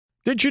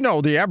Did you know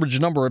the average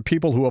number of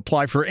people who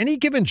apply for any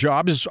given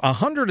job is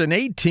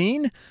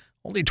 118?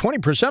 Only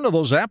 20% of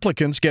those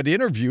applicants get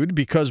interviewed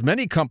because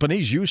many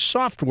companies use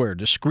software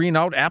to screen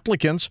out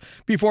applicants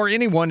before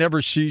anyone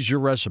ever sees your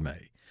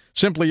resume.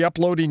 Simply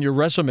uploading your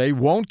resume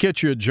won't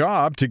get you a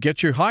job. To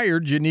get you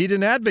hired, you need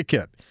an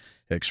advocate.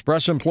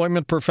 Express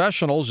Employment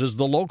Professionals is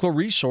the local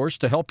resource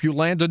to help you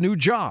land a new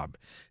job.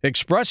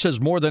 Express has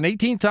more than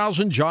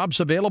 18,000 jobs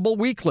available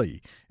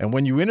weekly. And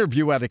when you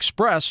interview at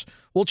Express,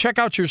 we'll check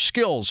out your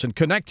skills and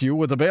connect you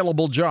with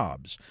available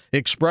jobs.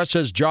 Express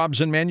has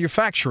jobs in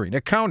manufacturing,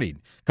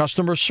 accounting,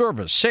 customer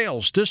service,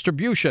 sales,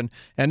 distribution,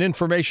 and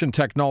information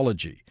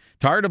technology.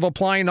 Tired of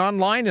applying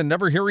online and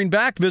never hearing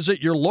back? Visit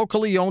your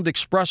locally owned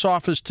Express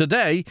office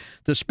today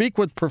to speak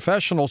with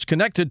professionals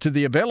connected to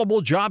the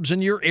available jobs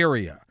in your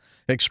area.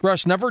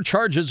 Express never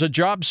charges a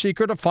job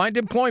seeker to find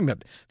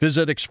employment.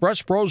 Visit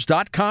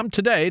expresspros.com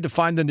today to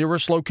find the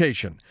nearest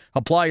location.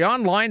 Apply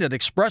online at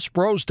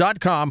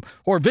expresspros.com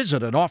or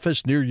visit an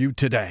office near you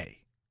today.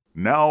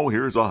 Now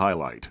here's a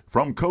highlight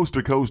from Coast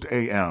to Coast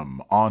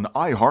AM on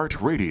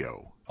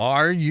iHeartRadio.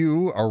 Are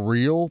you a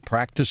real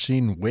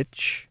practicing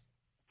witch?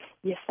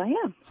 Yes, I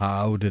am.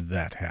 How did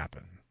that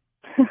happen?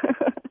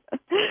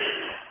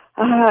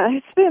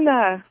 It's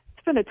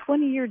been a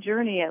 20-year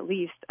journey at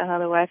least.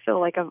 Though I feel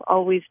like I've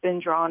always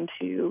been drawn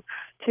to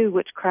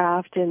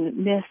witchcraft and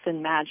myth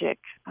and magic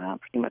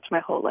pretty much my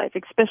whole life,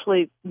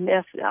 especially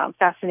myth. I'm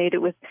fascinated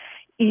with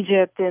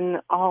Egypt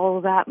and all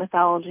of that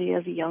mythology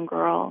as a young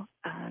girl.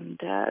 And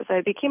as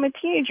I became a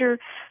teenager,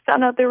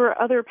 found out there were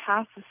other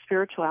paths of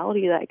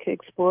spirituality that I could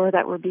explore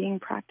that were being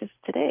practiced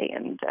today,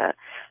 and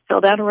fell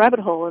down a rabbit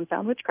hole and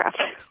found witchcraft.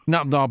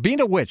 Now, being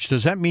a witch,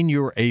 does that mean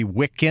you're a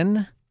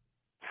Wiccan?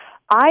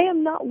 I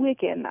am not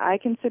Wiccan. I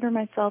consider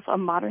myself a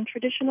modern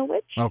traditional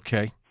witch.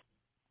 Okay.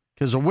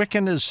 Because a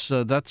Wiccan is,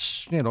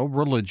 that's,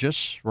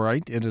 religious,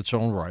 right, in its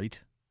own right.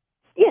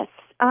 Yes.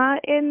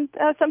 And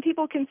some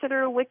people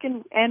consider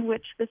Wiccan and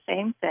witch the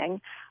same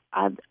thing.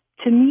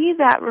 To me,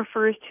 that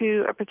refers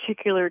to a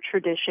particular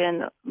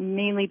tradition,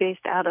 mainly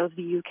based out of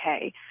the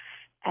UK.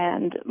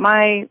 And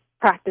my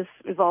practice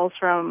evolves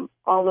from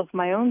all of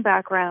my own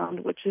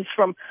background, which is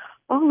from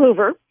all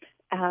over,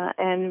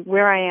 and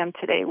where I am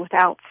today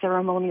without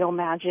ceremonial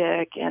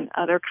magic and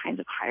other kinds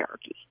of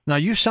hierarchy. Now,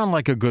 you sound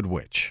like a good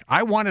witch.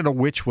 I wanted a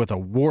witch with a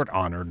wart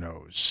on her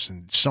nose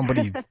and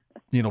somebody,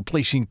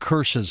 placing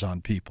curses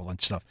on people and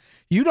stuff.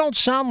 You don't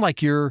sound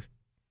like you're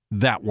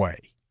that way.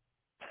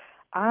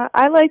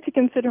 I like to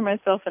consider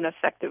myself an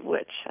effective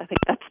witch. I think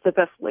that's the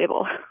best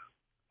label.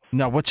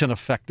 Now, what's an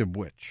effective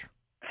witch?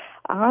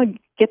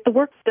 Get the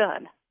work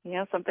done.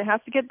 Something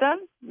has to get done.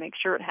 Make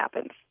sure it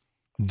happens.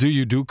 Do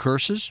you do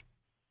curses?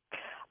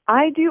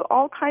 I do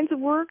all kinds of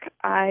work.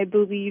 I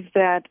believe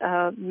that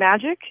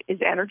magic is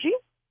energy,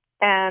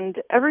 and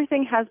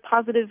everything has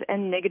positive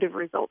and negative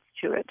results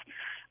to it.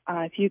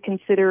 If you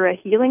consider a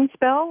healing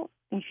spell,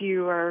 if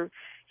you are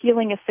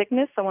healing a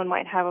sickness, someone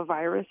might have a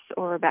virus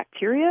or a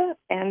bacteria,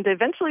 and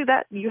eventually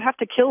that you have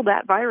to kill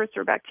that virus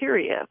or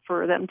bacteria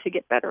for them to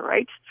get better,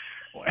 right?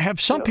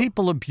 Have some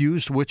people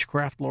abused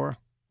witchcraft, Laura?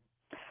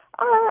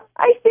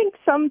 I think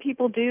some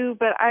people do,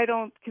 but I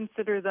don't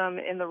consider them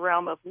in the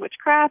realm of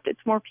witchcraft. It's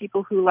more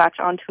people who latch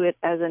onto it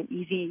as an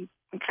easy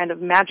kind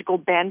of magical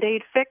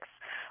Band-Aid fix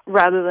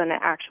rather than an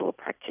actual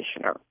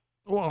practitioner.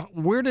 Well,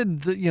 where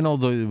did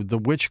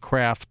the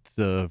witchcraft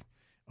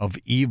of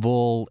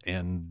evil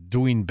and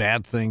doing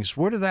bad things,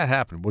 where did that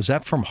happen? Was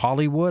that from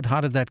Hollywood?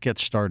 How did that get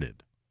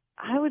started?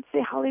 I would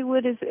say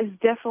Hollywood is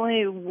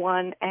definitely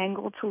one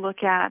angle to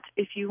look at.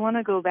 If you want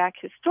to go back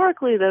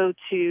historically, though,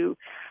 to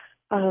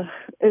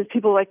as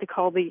people like to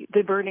call the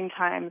burning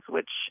times,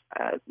 which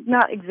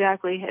not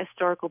exactly a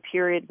historical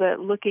period,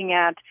 but looking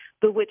at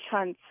the witch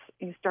hunts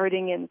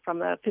starting from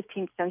the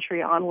 15th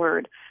century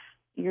onward,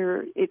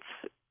 it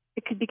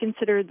could be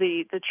considered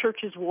the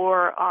church's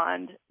war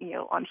on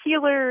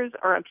healers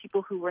or on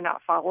people who were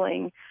not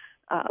following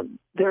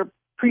their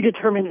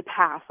predetermined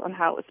path on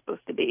how it was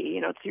supposed to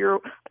be.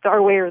 It's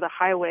our way or the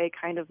highway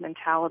kind of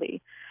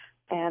mentality.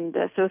 And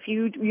so if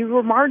you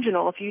were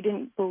marginal, if you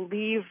didn't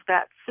believe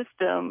that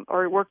system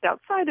or worked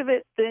outside of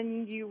it,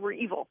 then you were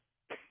evil.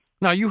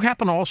 Now, you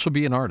happen to also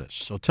be an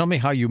artist, so tell me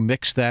how you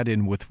mix that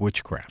in with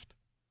witchcraft.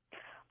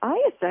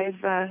 Yes,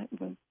 I've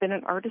been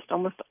an artist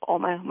almost all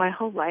my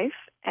whole life,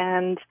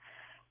 and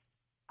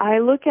I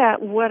look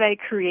at what I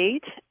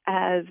create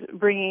as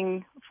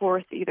bringing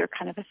forth either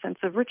kind of a sense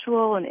of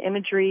ritual and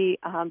imagery,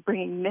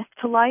 bringing myth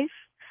to life.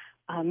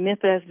 Myth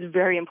is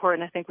very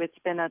important. I think it's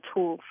been a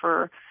tool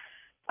for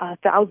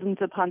thousands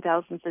upon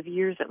thousands of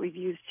years that we've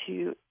used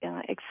to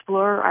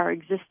explore our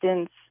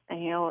existence,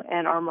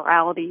 and our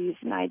moralities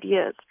and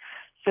ideas.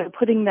 So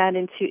putting that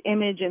into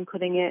image and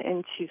putting it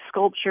into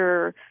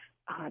sculpture,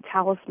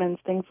 talismans,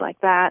 things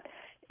like that,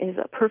 is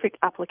a perfect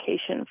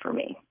application for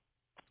me.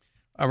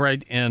 All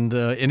right. And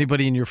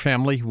anybody in your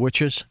family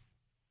witches?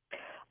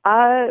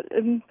 I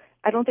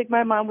don't think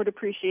my mom would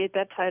appreciate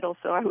that title,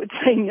 so I would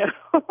say no.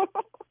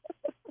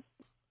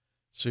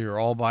 So you're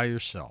all by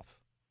yourself.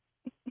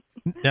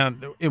 Now,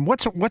 and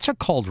what's a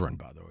cauldron,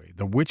 by the way?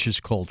 The witch's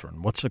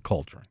cauldron. What's a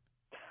cauldron?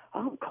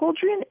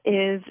 Cauldron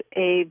is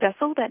a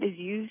vessel that is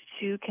used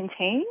to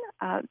contain.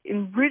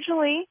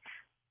 Originally,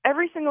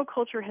 every single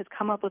culture has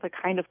come up with a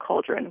kind of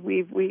cauldron.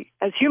 We,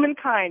 as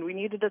humankind, we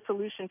needed a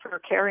solution for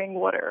carrying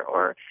water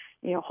or,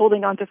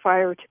 holding onto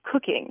fire to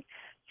cooking.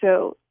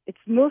 So it's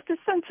most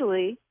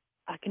essentially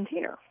a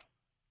container.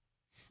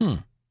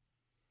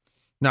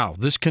 Now,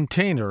 this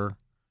container,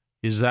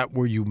 is that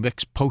where you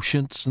mix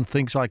potions and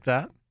things like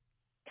that?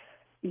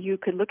 You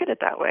could look at it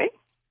that way.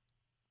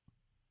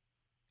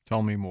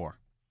 Tell me more.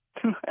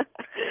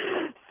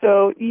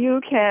 So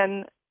you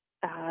can,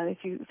 if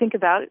you think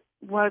about it,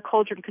 what a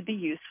cauldron could be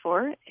used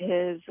for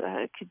is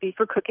it could be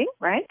for cooking,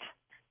 right?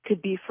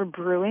 Could be for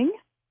brewing,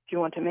 if you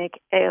want to make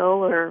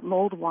ale or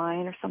mulled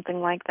wine or something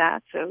like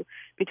that. So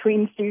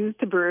between stews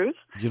to brews.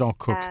 You don't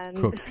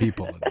cook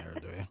people in there,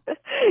 do you?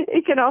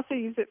 You can also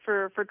use it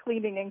for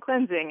cleaning and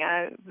cleansing.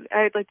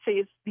 I'd like to say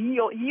it's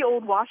the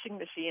old washing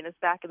machine is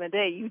back in the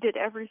day. You did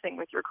everything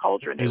with your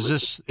cauldron.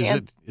 Is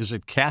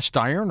it cast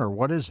iron or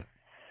what is it?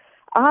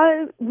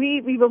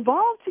 We've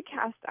evolved to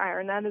cast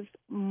iron. That is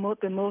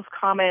the most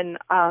common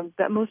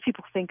that most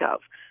people think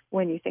of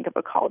when you think of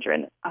a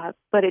cauldron.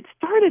 But it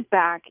started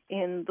back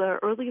in the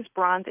earliest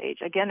Bronze Age.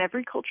 Again,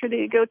 every culture that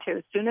you go to,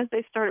 as soon as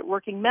they started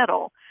working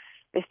metal,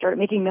 they started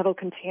making metal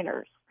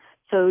containers.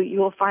 So you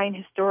will find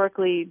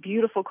historically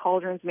beautiful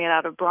cauldrons made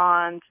out of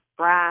bronze,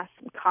 brass,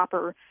 and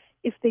copper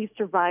if they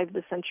survived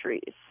the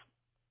centuries.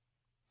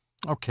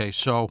 Okay,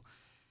 so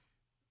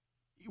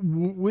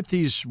with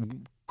these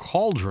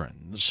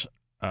cauldrons,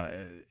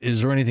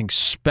 is there anything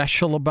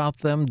special about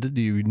them?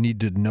 Do you need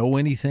to know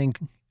anything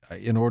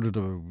in order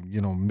to,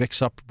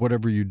 mix up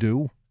whatever you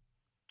do?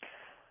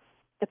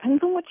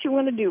 Depends on what you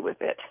want to do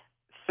with it.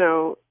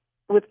 So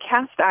with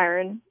cast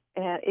iron,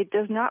 it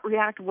does not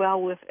react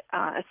well with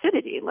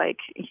acidity. Like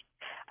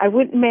I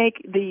wouldn't make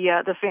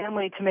the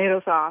family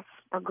tomato sauce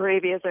or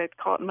gravy, as I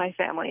call it in my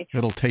family.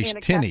 It'll taste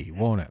tinny,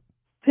 won't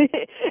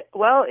it?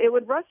 Well, it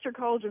would rust your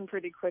cauldron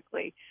pretty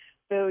quickly.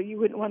 So you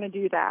wouldn't want to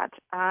do that.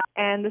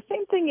 And the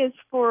same thing is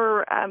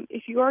for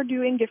if you are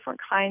doing different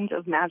kinds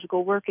of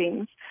magical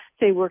workings,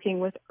 say working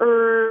with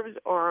herbs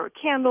or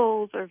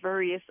candles or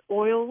various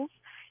oils,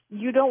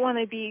 you don't want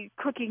to be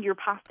cooking your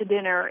pasta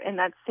dinner in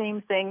that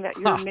same thing that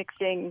you're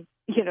mixing,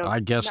 I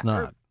guess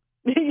not.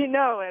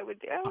 It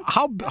would.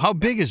 How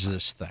big is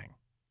this thing?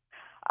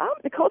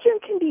 The cauldron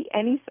can be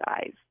any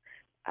size.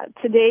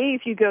 Today,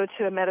 if you go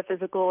to a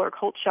metaphysical or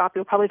cult shop,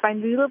 you'll probably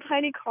find little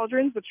tiny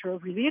cauldrons, which are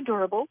really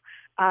adorable,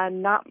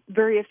 not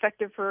very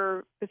effective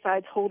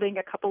besides holding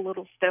a couple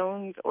little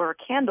stones or a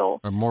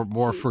candle. Or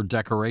more for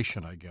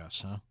decoration, I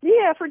guess, huh?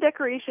 Yeah, for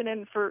decoration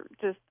and for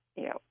just,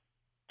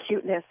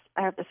 cuteness,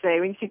 I have to say.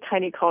 When you see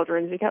tiny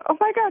cauldrons, you go, oh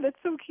my God, that's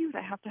so cute,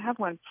 I have to have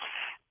one.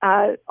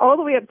 All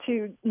the way up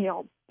to,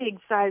 big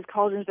size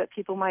cauldrons that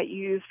people might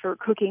use for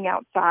cooking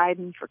outside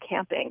and for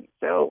camping.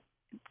 So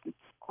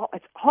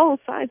it's all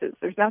sizes.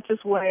 There's not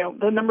just one,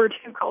 the number 2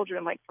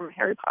 cauldron like from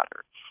Harry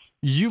Potter.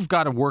 You've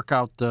got to work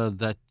out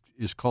that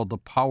is called the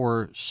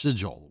power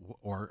sigil,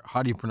 or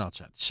how do you pronounce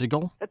that?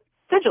 Sigil?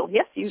 Sigil,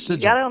 yes. You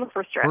got it on the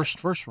first try.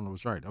 First one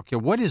was right. Okay,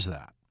 what is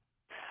that?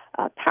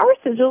 Power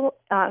sigil,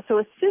 so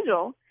a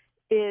sigil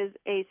is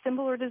a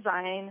symbol or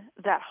design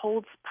that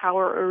holds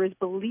power or is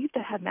believed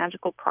to have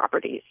magical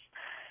properties.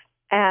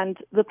 And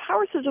the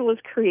power sigil was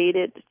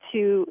created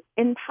to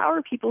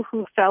empower people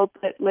who felt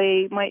that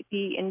they might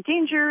be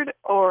endangered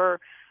or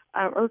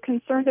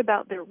concerned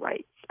about their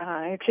rights.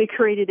 I actually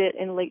created it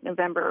in late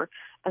November,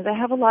 as I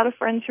have a lot of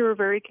friends who are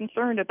very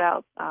concerned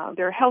about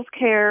their health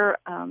care,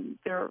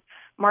 their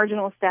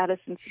marginal status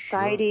in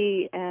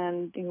society,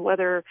 and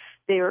whether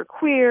they are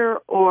queer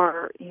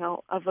or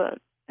of a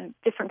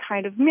different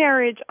kind of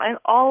marriage, and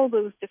all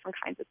those different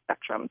kinds of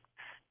spectrums.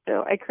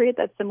 So I create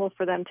that symbol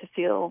for them to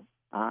feel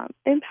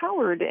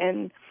empowered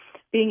and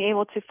being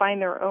able to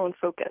find their own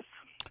focus.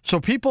 So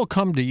people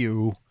come to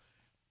you.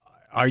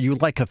 Are you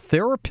like a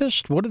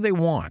therapist? What do they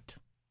want?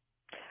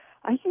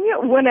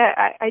 When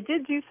I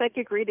did do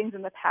psychic readings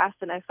in the past,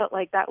 and I felt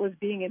like that was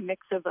being a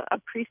mix of a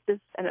priestess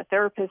and a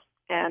therapist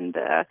and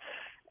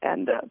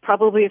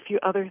probably a few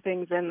other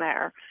things in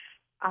there.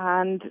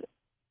 And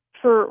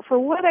for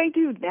what I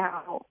do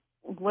now,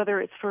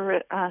 whether it's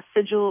for a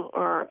sigil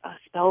or a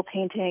spell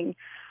painting,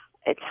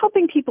 it's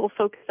helping people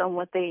focus on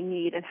what they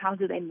need and how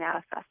do they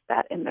manifest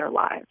that in their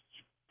lives.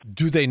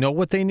 Do they know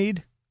what they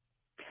need?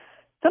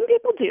 Some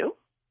people do.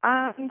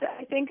 And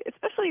I think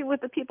especially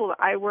with the people that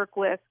I work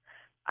with,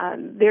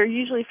 they're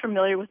usually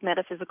familiar with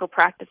metaphysical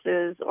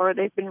practices, or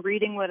they've been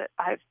reading what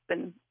I've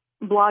been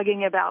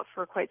blogging about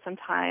for quite some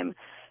time.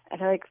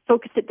 And I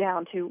focus it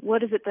down to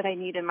what is it that I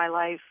need in my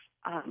life,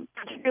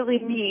 particularly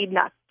need,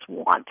 not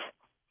want.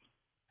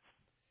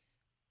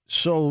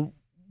 So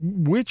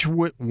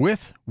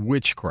with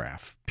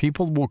witchcraft,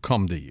 people will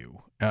come to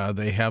you.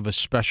 They have a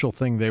special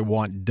thing they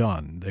want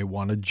done. They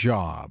want a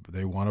job.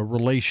 They want a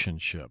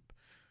relationship.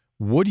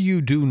 What do you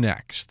do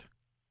next?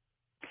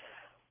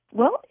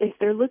 Well, if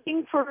they're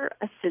looking for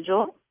a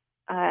sigil,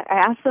 I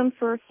ask them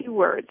for a few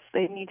words.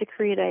 They need to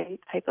create a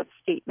type of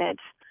statement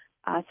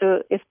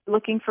So if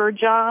looking for a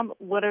job,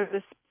 what are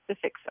the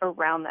specifics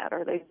around that?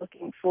 Are they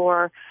looking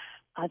for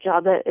a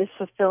job that is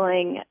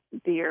fulfilling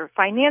their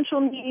financial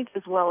needs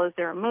as well as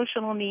their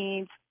emotional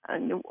needs,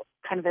 and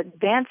kind of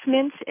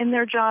advancement in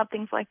their job,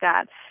 things like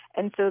that?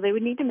 And so they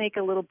would need to make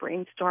a little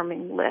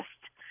brainstorming list.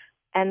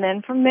 And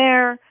then from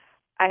there,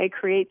 I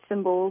create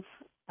symbols,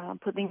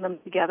 putting them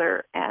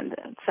together and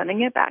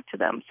sending it back to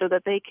them so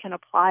that they can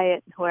apply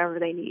it however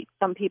they need.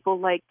 Some people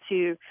like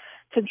to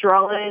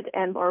draw it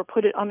or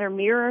put it on their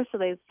mirror so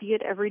they see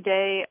it every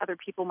day. Other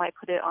people might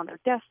put it on their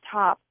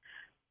desktop.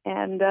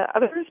 And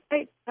others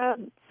might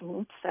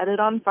set it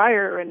on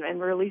fire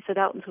and release it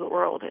out into the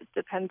world. It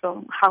depends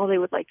on how they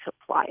would like to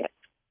apply it.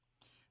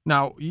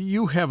 Now,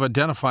 you have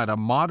identified a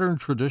modern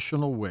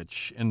traditional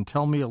witch, and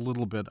tell me a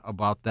little bit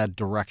about that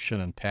direction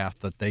and path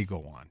that they go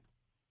on.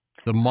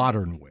 The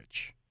modern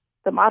witch.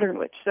 The modern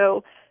witch.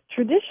 So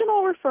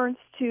traditional refers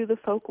to the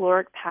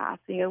folkloric path.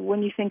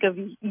 When you think of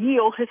ye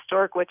olde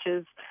historic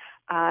witches,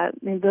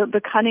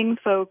 the cunning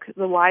folk,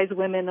 the wise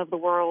women of the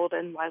world,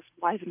 and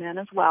wise men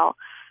as well,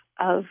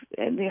 of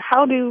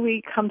how do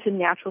we come to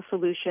natural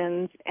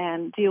solutions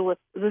and deal with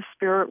the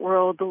spirit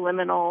world, the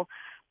liminal,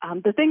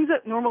 the things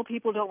that normal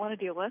people don't want to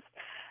deal with.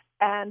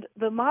 And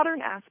the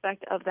modern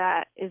aspect of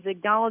that is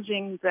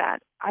acknowledging that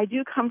I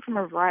do come from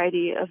a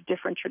variety of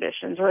different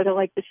traditions, or I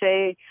like to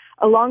say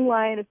a long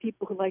line of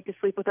people who like to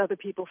sleep with other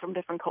people from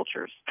different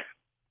cultures.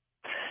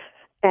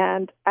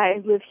 And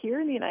I live here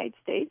in the United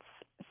States,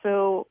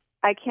 so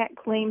I can't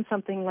claim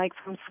something like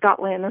from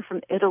Scotland or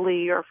from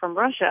Italy or from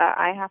Russia.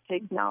 I have to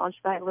acknowledge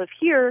that I live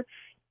here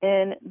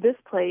in this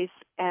place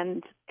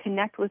and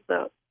connect with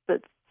the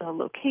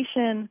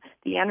location,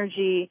 the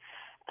energy,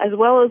 as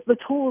well as the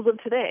tools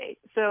of today.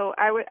 So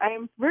I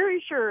am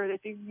very sure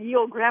that the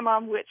old grandma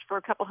witch for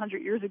a couple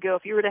hundred years ago,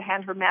 if you were to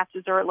hand her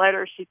matches or a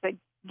lighter, she'd say,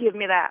 "Give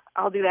me that.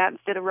 I'll do that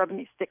instead of rubbing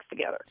these sticks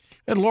together."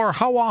 And Laura,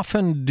 how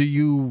often do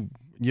you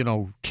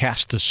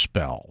cast a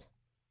spell?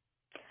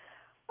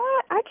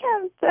 I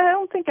can't. I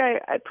don't think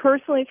I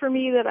personally, for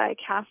me, that I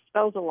cast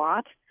spells a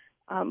lot.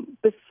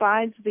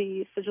 Besides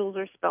the sigils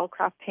or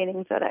spellcraft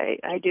paintings that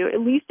I do, at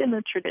least in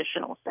the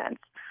traditional sense.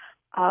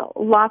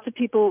 Lots of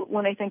people,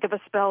 when they think of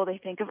a spell, they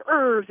think of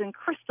herbs and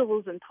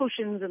crystals and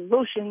potions and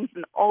lotions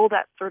and all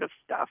that sort of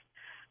stuff.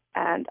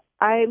 And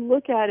I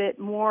look at it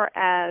more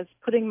as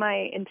putting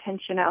my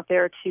intention out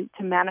there to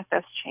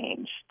manifest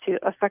change, to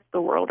affect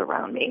the world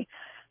around me.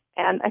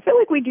 And I feel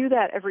like we do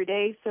that every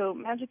day. So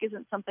magic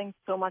isn't something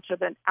so much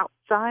of an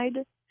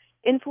outside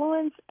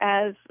influence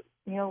as,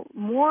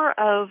 more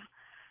of,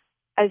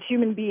 as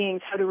human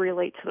beings, how to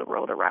relate to the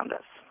world around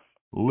us.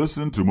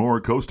 Listen to more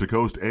Coast to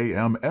Coast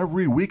AM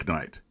every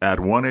weeknight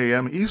at 1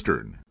 a.m.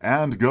 Eastern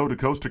and go to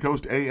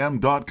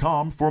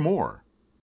coasttocoastam.com for more.